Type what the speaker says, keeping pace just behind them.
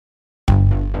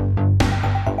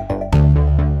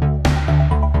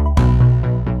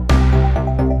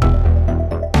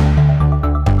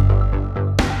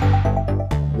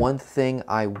one thing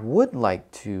I would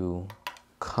like to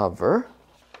cover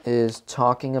is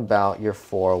talking about your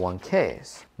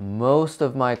 401Ks. Most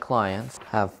of my clients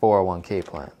have 401k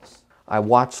plans. I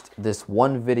watched this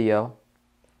one video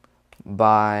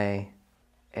by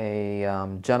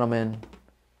a gentleman.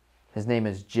 His name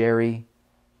is Jerry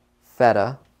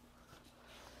Feta,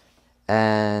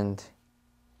 and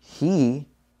he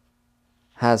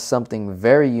has something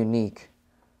very unique.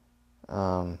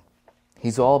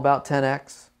 He's all about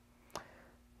 10x.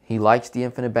 He likes the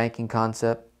infinite banking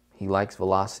concept. He likes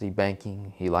velocity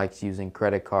banking. He likes using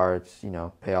credit cards, you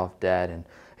know, pay off debt and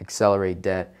accelerate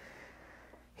debt.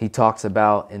 He talks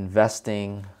about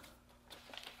investing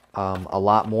a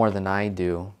lot more than I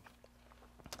do.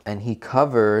 And he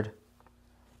covered,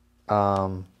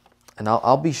 and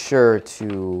I'll be sure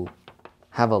to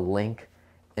have a link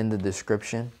in the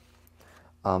description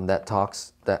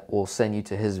that will send you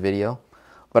to his video.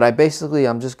 But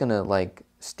I'm just gonna like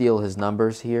steal his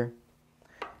numbers here.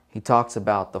 He talks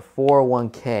about the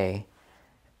 401k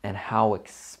and how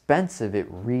expensive it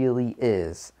really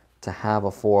is to have a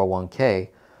 401k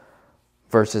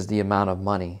versus the amount of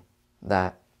money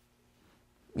that,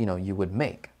 you know, you would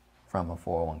make from a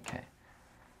 401k.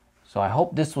 So I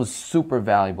hope this was super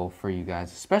valuable for you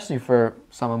guys, especially for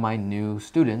some of my new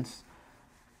students.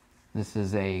 This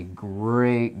is a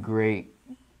great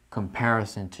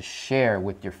comparison to share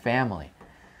with your family,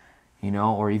 you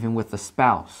know, or even with a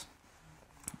spouse.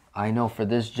 I know for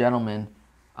this gentleman,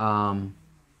 I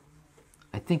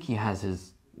think he has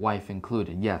his wife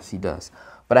included. Yes, he does.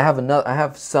 But I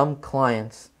have some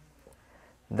clients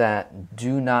that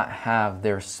do not have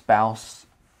their spouse's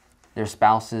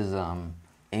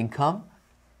income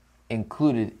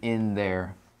included in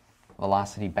their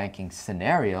velocity banking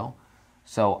scenario.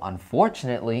 So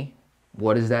unfortunately,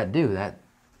 what does that do? That,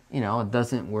 you know, it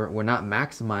doesn't. We're not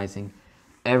maximizing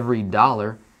every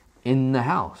dollar in the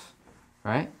house,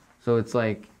 right? So it's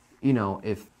like, you know,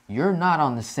 if you're not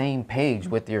on the same page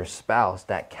with your spouse,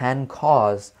 that can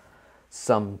cause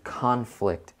some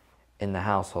conflict in the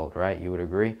household, right? You would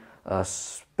agree?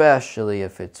 Especially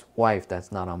if it's wife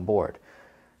that's not on board,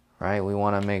 right? We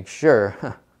want to make sure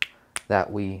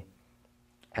that we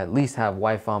at least have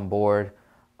wife on board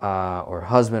or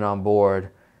husband on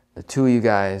board, the two of you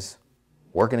guys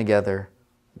working together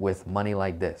with money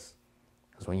like this.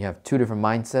 Because when you have two different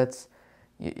mindsets,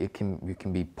 you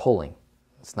can be pulling.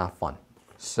 It's not fun.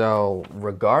 So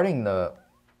regarding the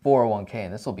 401k,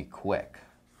 and this will be quick,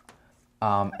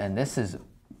 and this is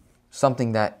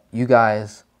something that you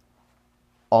guys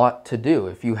ought to do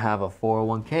if you have a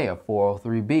 401k, a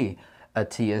 403b, a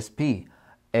TSP,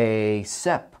 a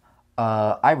SEP,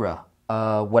 IRA,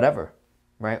 whatever,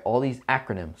 right? All these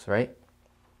acronyms, right?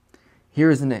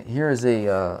 Here is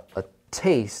a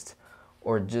taste,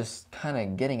 or just kind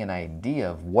of getting an idea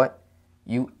of what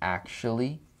you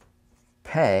actually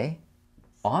pay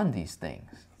on these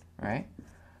things, right?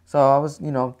 So I was,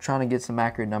 you know, trying to get some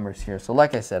accurate numbers here. So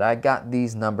like I said, I got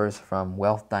these numbers from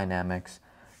Wealth Dynamics,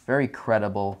 very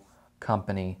credible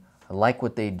company. I like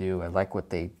what they do. I like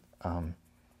what they, you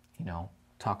know,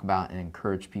 talk about and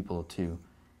encourage people to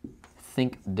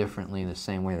think differently the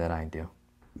same way that I do.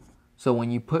 So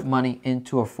when you put money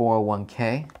into a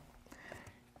 401k,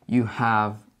 you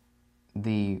have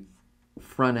the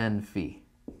front end fee,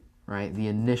 right? The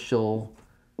initial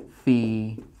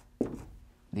fee,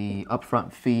 the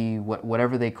upfront fee,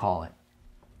 whatever they call it.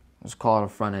 Let's call it a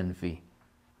front end fee,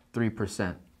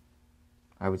 3%,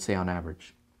 I would say on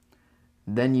average.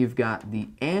 Then you've got the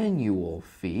annual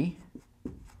fee,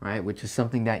 right? Which is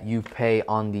something that you pay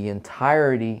on the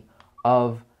entirety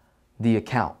of the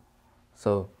account.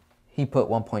 So he put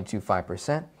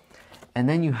 1.25%. And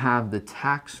then you have the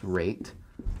tax rate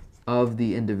of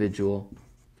the individual,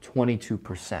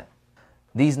 22%.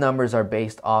 These numbers are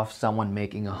based off someone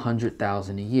making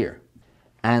 $100,000 a year.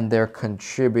 And they're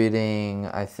contributing,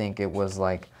 I think it was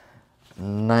like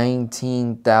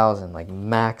 $19,000, like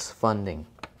max funding,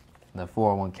 the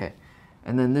 401k.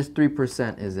 And then this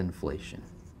 3% is inflation.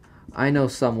 I know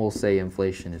some will say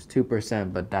inflation is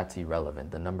 2%, but that's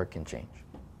irrelevant. The number can change,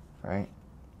 right?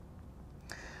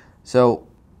 So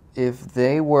if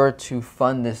they were to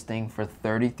fund this thing for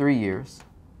 33 years,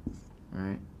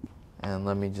 right? And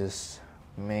let me just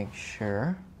make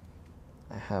sure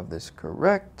I have this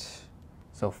correct.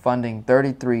 So funding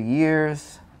 33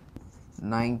 years,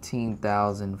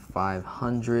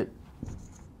 $19,500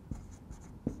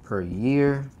 per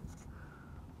year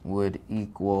would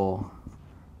equal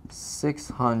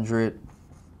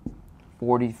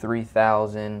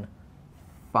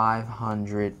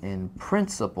 $643,500 in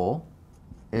principal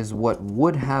is what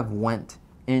would have went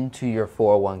into your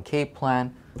 401k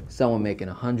plan, someone making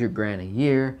 100 grand a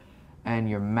year, and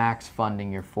you're max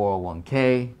funding your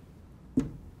 401k,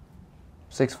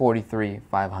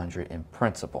 643,500 in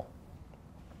principal.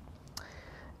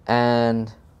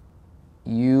 And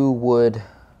you would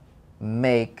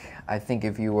make, I think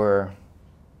if you were,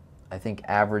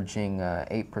 averaging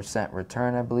 8%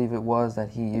 return, I believe it was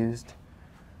that he used.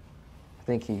 I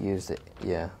think he used it,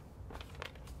 yeah.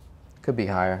 Could be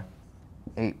higher.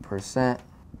 8%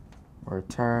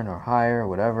 return or higher,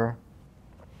 whatever.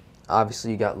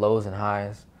 Obviously, you got lows and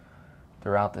highs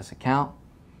throughout this account.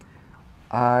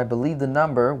 I believe the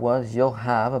number was you'll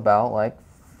have about like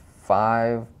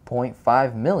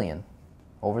 5.5 million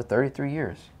over 33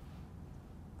 years.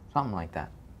 Something like that.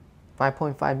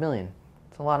 5.5 million.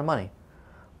 It's a lot of money.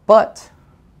 But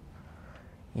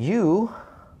you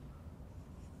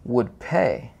would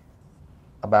pay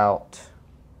about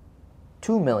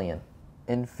 2 million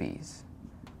in fees,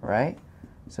 right?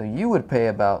 So you would pay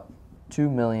about 2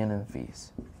 million in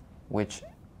fees, which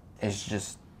is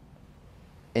just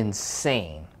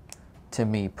insane to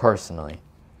me personally,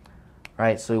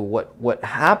 right? So what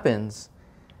happens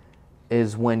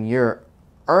is when you're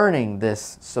earning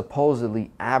this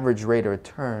supposedly average rate of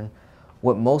return,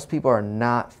 what most people are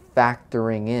not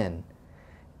factoring in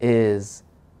is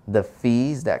the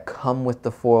fees that come with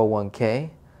the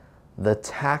 401k, the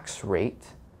tax rate,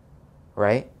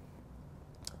 right,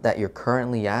 that you're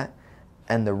currently at,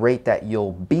 and the rate that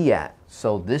you'll be at.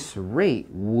 So this rate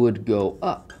would go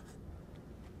up.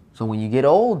 So when you get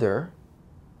older,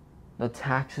 the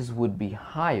taxes would be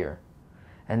higher.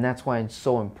 And that's why it's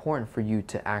so important for you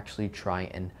to actually try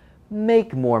and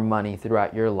make more money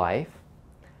throughout your life.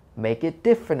 Make it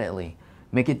differently.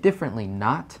 Make it differently,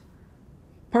 not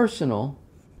personal,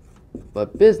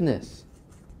 but business.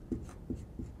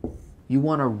 You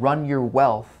want to run your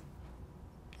wealth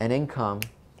and income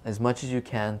as much as you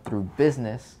can through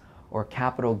business or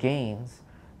capital gains,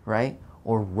 right?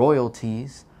 Or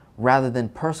royalties rather than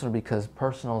personal, because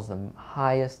personal is the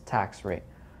highest tax rate.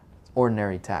 It's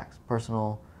ordinary tax,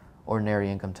 personal, ordinary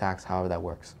income tax, however that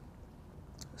works.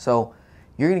 So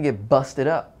you're going to get busted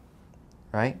up,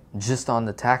 right? Just on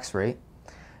the tax rate.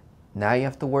 Now you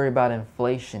have to worry about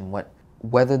inflation,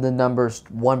 whether the number's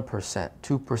 1%,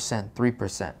 2%,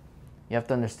 3%. You have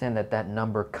to understand that that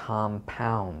number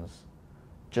compounds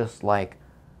just like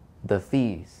the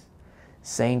fees.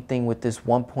 Same thing with this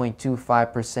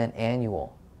 1.25%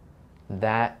 annual.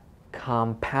 That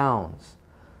compounds.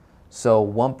 So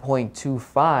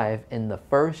 1.25 in the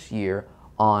first year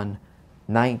on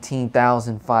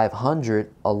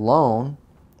 19,500 alone,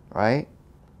 right?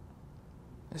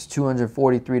 It's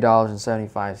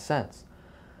 $243.75.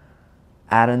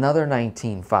 Add another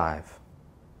 19.5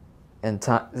 and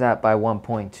times that by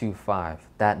 1.25.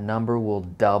 That number will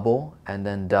double and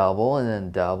then double and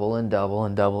then double and double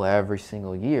and double every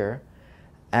single year.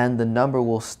 And the number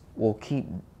will keep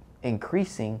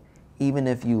increasing even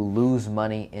if you lose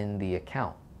money in the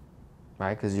account,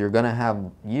 right? Because you're going to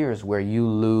have years where you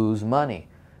lose money.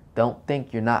 Don't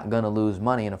think you're not going to lose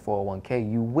money in a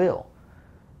 401k. You will,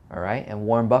 all right? And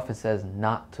Warren Buffett says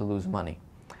not to lose money.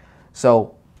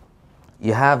 So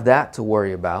you have that to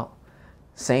worry about.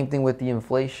 Same thing with the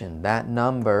inflation. That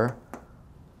number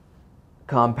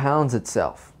compounds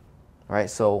itself, right?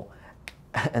 So,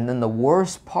 and then the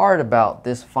worst part about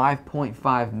this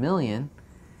 5.5 million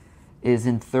is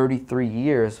in 33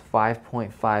 years,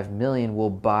 5.5 million will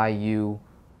buy you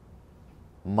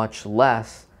much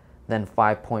less than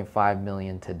 5.5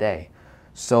 million today.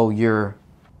 So your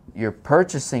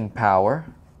purchasing power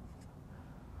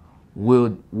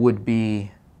would be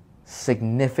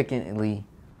significantly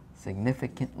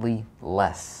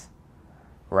less,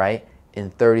 right, in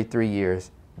 33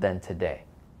 years than today,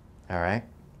 all right?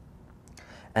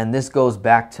 And this goes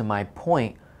back to my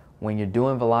point, when you're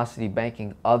doing velocity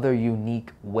banking, other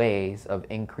unique ways of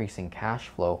increasing cash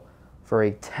flow for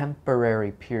a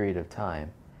temporary period of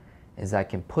time is I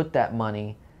can put that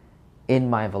money in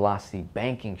my velocity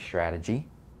banking strategy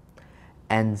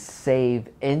and save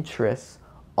interest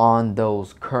on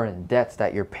those current debts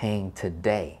that you're paying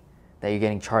today, that you're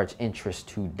getting charged interest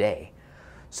today.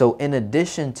 So in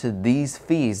addition to these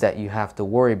fees that you have to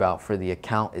worry about for the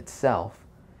account itself,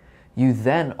 you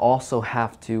then also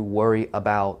have to worry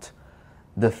about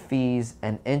the fees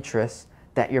and interest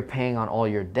that you're paying on all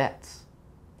your debts.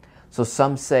 So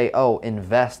some say, oh,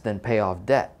 invest and pay off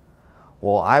debt.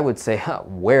 Well, I would say,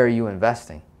 where are you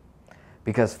investing?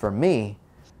 Because for me,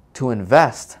 to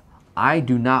invest, I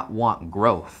do not want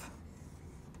growth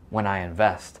when I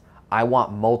invest. I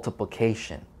want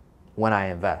multiplication when I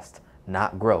invest,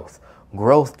 not growth.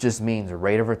 Growth just means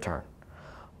rate of return.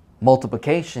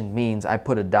 Multiplication means I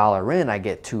put $1 in, I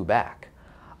get 2 back.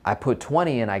 I put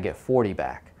 20 in, I get 40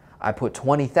 back. I put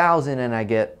 20,000 and I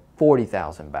get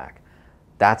 40,000 back.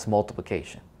 That's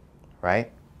multiplication,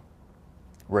 right?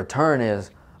 Return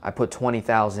is I put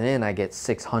 20,000 in, I get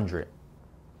 600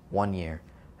 one year,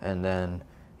 and then,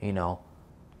 you know,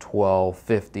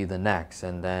 1250 the next,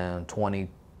 and then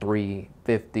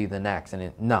 2350 the next,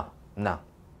 and no,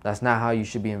 that's not how you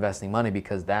should be investing money,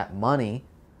 because that money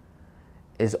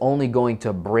is only going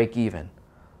to break even.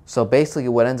 So basically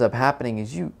what ends up happening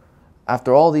is you,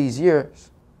 after all these years,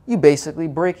 you basically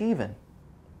break even,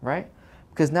 right?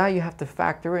 Because now you have to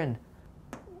factor in,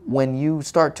 when you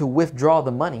start to withdraw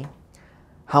the money,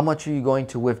 how much are you going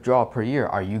to withdraw per year?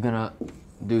 Are you gonna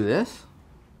do this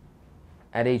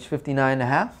at age 59 and a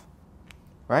half,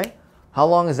 right? How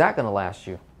long is that gonna last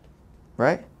you,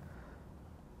 right?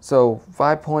 So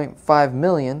 5.5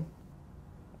 million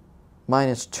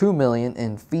minus 2 million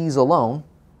in fees alone,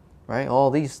 right?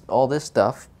 All this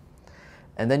stuff.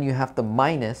 And then you have to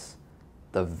minus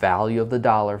the value of the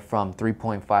dollar from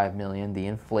 3.5 million, the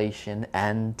inflation,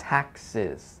 and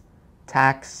taxes.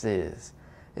 Taxes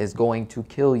is going to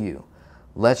kill you.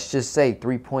 Let's just say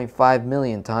 3.5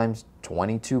 million times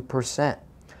 22%.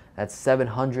 That's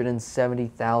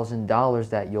 $770,000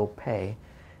 that you'll pay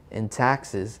in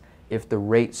taxes if the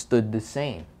rate stood the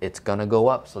same. It's gonna go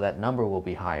up, so that number will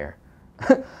be higher.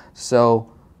 So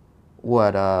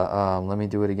what, let me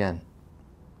do it again.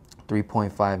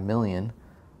 3.5 million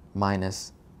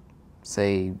minus,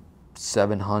 say,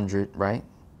 700, right?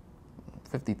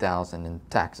 50,000 in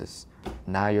taxes.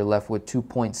 Now you're left with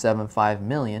 2.75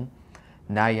 million.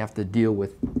 Now you have to deal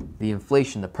with the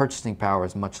inflation. The purchasing power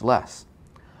is much less.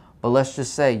 But let's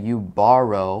just say you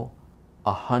borrow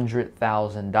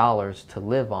 $100,000 to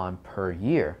live on per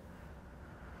year,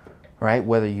 right?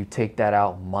 Whether you take that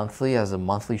out monthly as a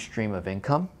monthly stream of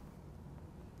income,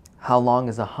 how long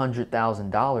is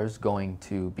 $100,000 going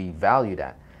to be valued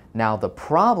at? Now the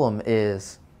problem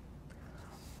is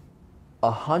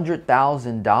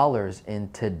 $100,000 in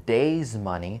today's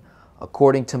money,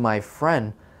 according to my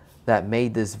friend that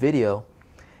made this video,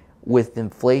 with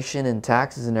inflation and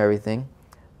taxes and everything,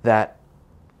 that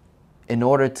in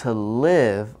order to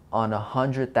live on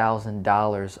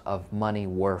 $100,000 of money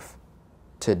worth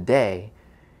today,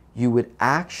 you would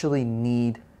actually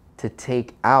need to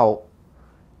take out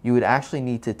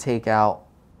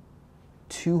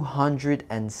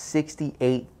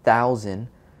 $268,000.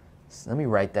 Let me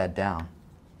write that down.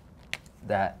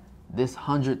 That this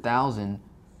 100,000,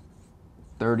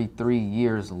 33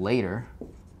 years later,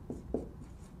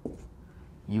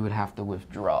 you would have to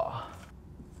withdraw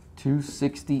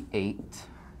 268,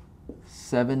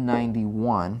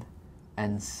 791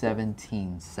 and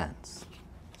 17 cents.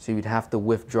 So you'd have to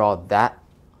withdraw that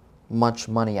much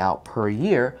money out per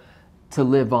year to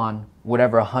live on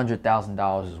whatever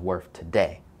 $100,000 is worth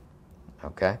today.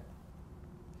 Okay?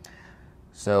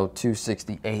 So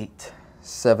 268,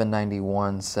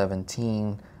 791,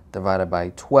 17 divided by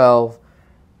 12,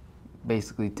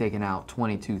 basically taking out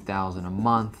 $22,000 a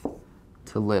month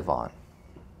to live on,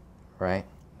 right?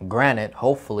 Granted,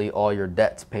 hopefully all your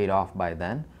debt's paid off by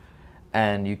then,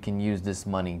 and you can use this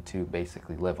money to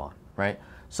basically live on, right?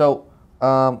 So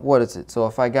what is it? So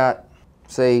if I got,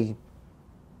 say,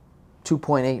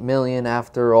 2.8 million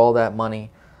after all that money,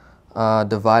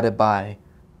 divided by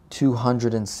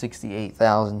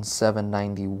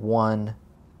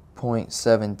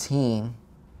 268,791.17,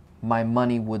 my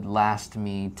money would last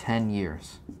me 10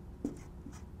 years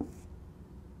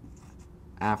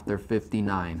after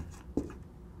 59.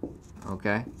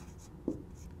 Okay?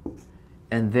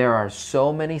 And there are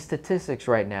so many statistics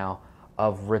right now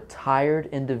of retired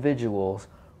individuals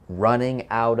running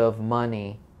out of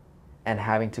money and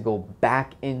having to go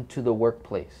back into the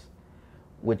workplace,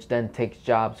 which then takes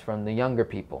jobs from the younger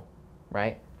people,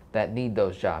 right? That need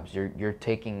those jobs. You're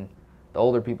taking, the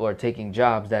older people are taking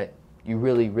jobs that you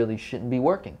really shouldn't be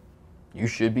working. You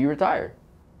should be retired.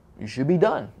 You should be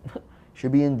done. You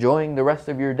should be enjoying the rest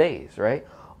of your days, right?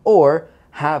 Or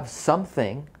have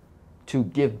something to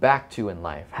give back to in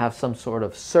life. Have some sort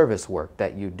of service work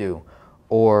that you do,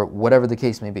 or whatever the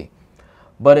case may be.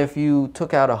 But if you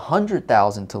took out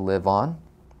 100,000 to live on,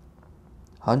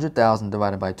 100,000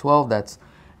 divided by 12, that's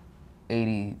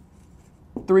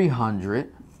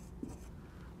 8,300.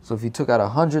 So if you took out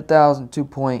 100,000,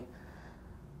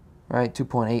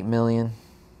 2.8 million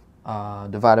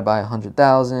divided by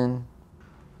 100,000,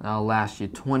 that'll last you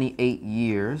 28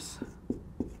 years.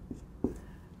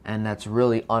 And that's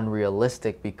really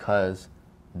unrealistic because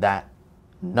that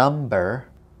number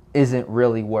isn't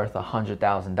really worth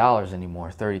 $100,000 anymore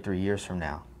 33 years from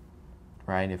now,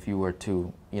 right? If you were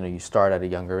to, you start at a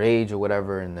younger age or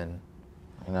whatever, and then,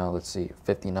 let's see,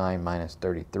 59 minus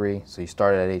 33. So you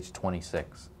started at age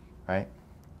 26, right?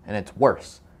 And it's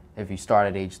worse if you start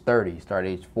at age 30, you start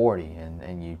at age 40,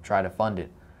 and you try to fund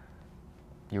it.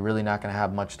 You're really not going to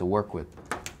have much to work with.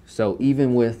 So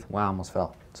even with, wow, I almost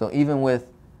fell. So even with,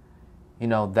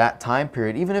 that time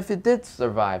period, even if it did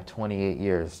survive 28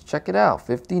 years, check it out,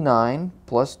 59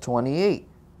 plus 28.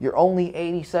 You're only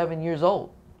 87 years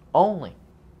old, only.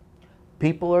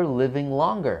 People are living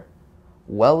longer,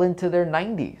 well into their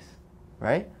 90s,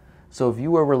 right? So if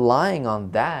you were relying on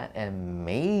that and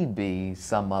maybe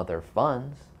some other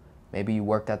funds, maybe you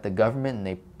worked at the government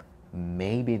and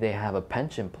maybe they have a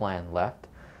pension plan left,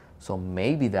 so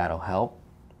maybe that'll help.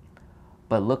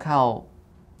 But look how,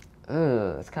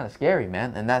 it's kind of scary,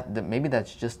 man. And that maybe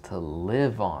that's just to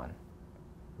live on.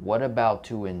 What about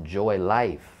to enjoy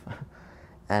life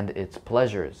and its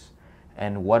pleasures?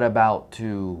 And what about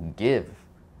to give?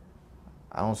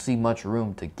 I don't see much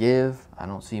room to give. I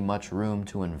don't see much room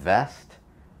to invest.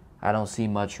 I don't see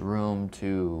much room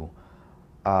to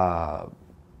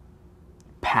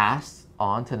pass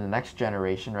on to the next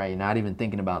generation, right? You're not even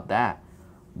thinking about that.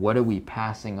 What are we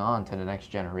passing on to the next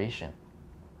generation,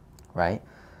 right?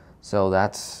 So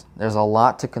there's a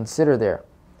lot to consider there.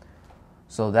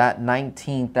 So that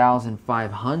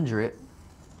 19,500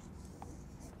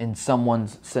 in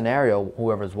someone's scenario,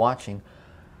 whoever's watching,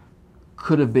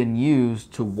 could have been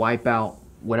used to wipe out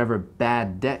whatever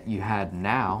bad debt you had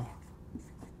now,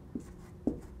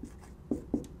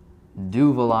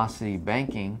 do velocity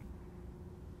banking,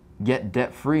 get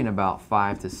debt free in about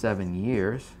 5 to 7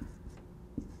 years,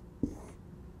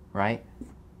 right?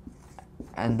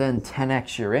 And then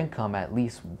 10x your income at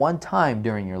least one time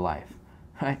during your life,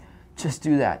 right? Just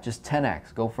do that, just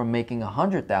 10x. Go from making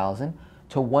 100,000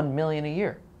 to 1 million a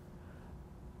year.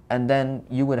 And then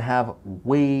you would have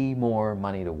way more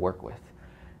money to work with.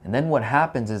 And then what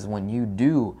happens is when you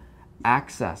do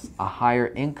access a higher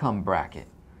income bracket,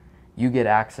 you get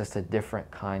access to different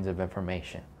kinds of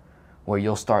information where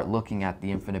you'll start looking at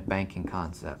the infinite banking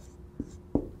concept,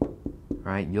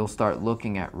 right? You'll start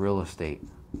looking at real estate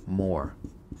more.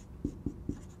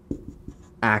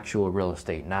 Actual real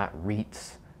estate, not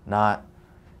REITs, not,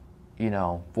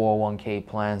 401K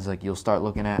plans. Like you'll start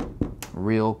looking at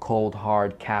real cold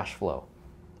hard cash flow.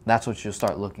 That's what you'll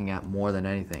start looking at more than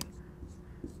anything.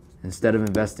 Instead of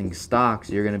investing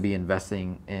stocks, you're going to be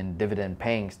investing in dividend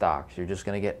paying stocks. You're just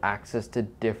going to get access to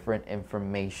different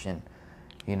information,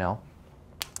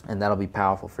 and that'll be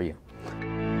powerful for you.